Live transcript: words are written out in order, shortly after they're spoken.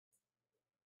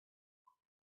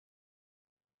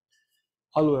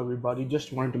Hello everybody,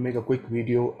 just wanted to make a quick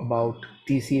video about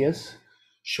TCS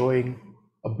showing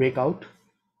a breakout.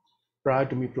 Prior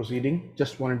to me proceeding,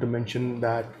 just wanted to mention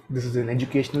that this is an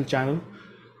educational channel.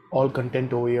 All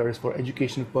content over here is for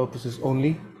educational purposes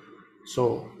only.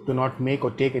 So do not make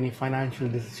or take any financial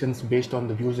decisions based on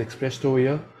the views expressed over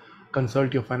here.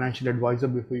 Consult your financial advisor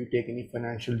before you take any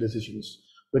financial decisions.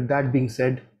 With that being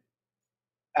said,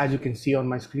 as you can see on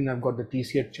my screen, I've got the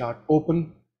TCS chart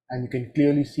open and you can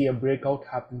clearly see a breakout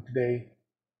happening today,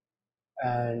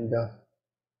 and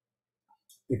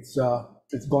it's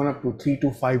gone up to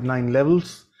 3259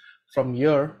 levels. From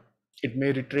here it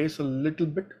may retrace a little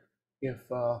bit if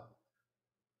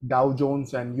Dow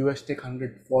Jones and US Tech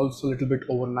 100 falls a little bit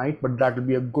overnight, but that will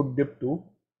be a good dip to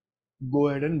go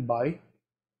ahead and buy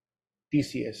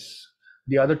TCS.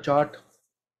 The other chart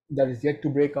that is yet to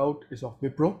break out is of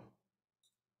Wipro.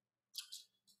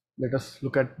 Let us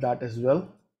look at that as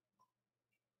well.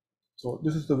 So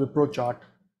this is the Wipro chart.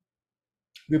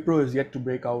 Wipro is yet to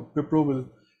break out. Wipro will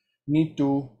need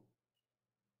to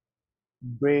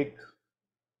break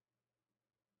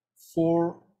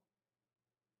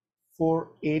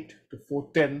 448 to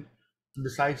 410 to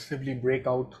decisively break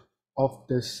out of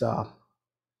this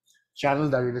channel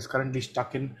that it is currently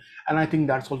stuck in, and I think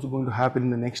that's also going to happen in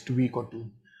the next week or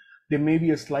two. There may be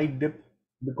a slight dip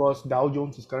because Dow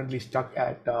Jones is currently stuck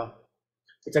at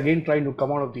it's again trying to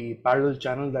come out of the parallel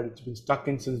channel that it's been stuck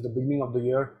in since the beginning of the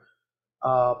year.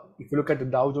 If you look at the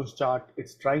Dow Jones chart,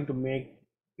 it's trying to make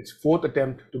its fourth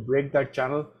attempt to break that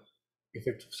channel. If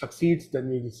it succeeds, then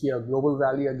we will see a global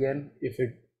rally again. If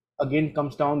it again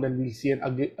comes down, then we'll see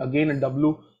again a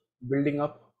W building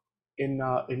up in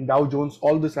Dow Jones.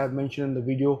 All this I've mentioned in the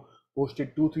video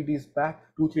posted 2-3 days back.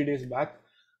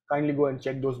 Kindly go and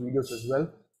check those videos as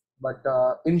well. But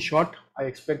in short, I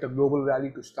expect a global rally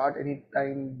to start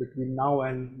anytime between now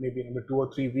and maybe another 2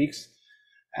 or 3 weeks.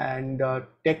 And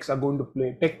tech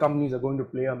companies are going to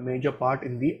play a major part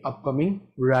in the upcoming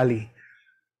rally.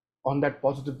 On that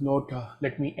positive note,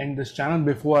 let me end this channel.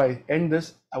 Before I end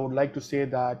this, I would like to say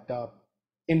that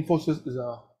Infosys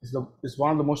is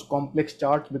one of the most complex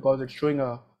charts because it's showing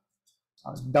a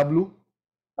W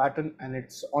pattern and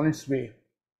it's on its way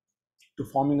to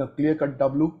forming a clear-cut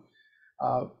W.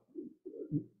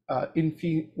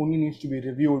 Infi only needs to be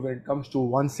reviewed when it comes to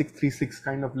 1636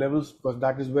 kind of levels, because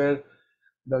that is where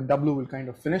the W will kind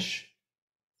of finish,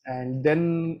 and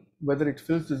then whether it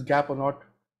fills this gap or not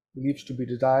leaves to be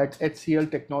desired. HCL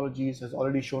Technologies has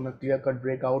already shown a clear-cut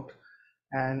breakout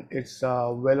and it's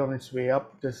well on its way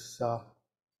up. This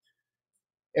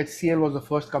HCL was the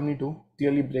first company to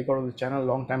clearly break out of the channel a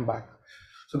long time back.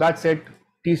 So that said,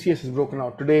 TCS has broken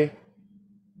out today.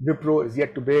 Wipro is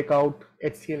yet to break out.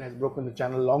 HCL has broken the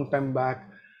channel a long time back,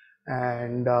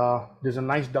 and there's a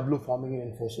nice W forming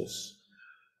in Infosys.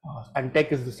 And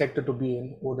tech is the sector to be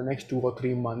in over the next 2 or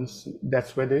 3 months.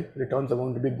 That's where the returns are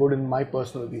going to be good in my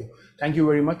personal view. Thank you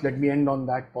very much. Let me end on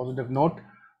that positive note.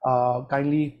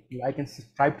 Kindly like and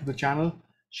subscribe to the channel,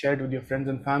 share it with your friends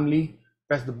and family,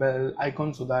 press the bell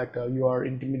icon so that you are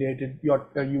intimidated, you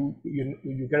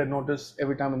get a notice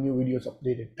every time a new video is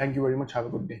updated. Thank you very much. Have a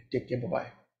good day. Take care. Bye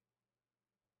bye.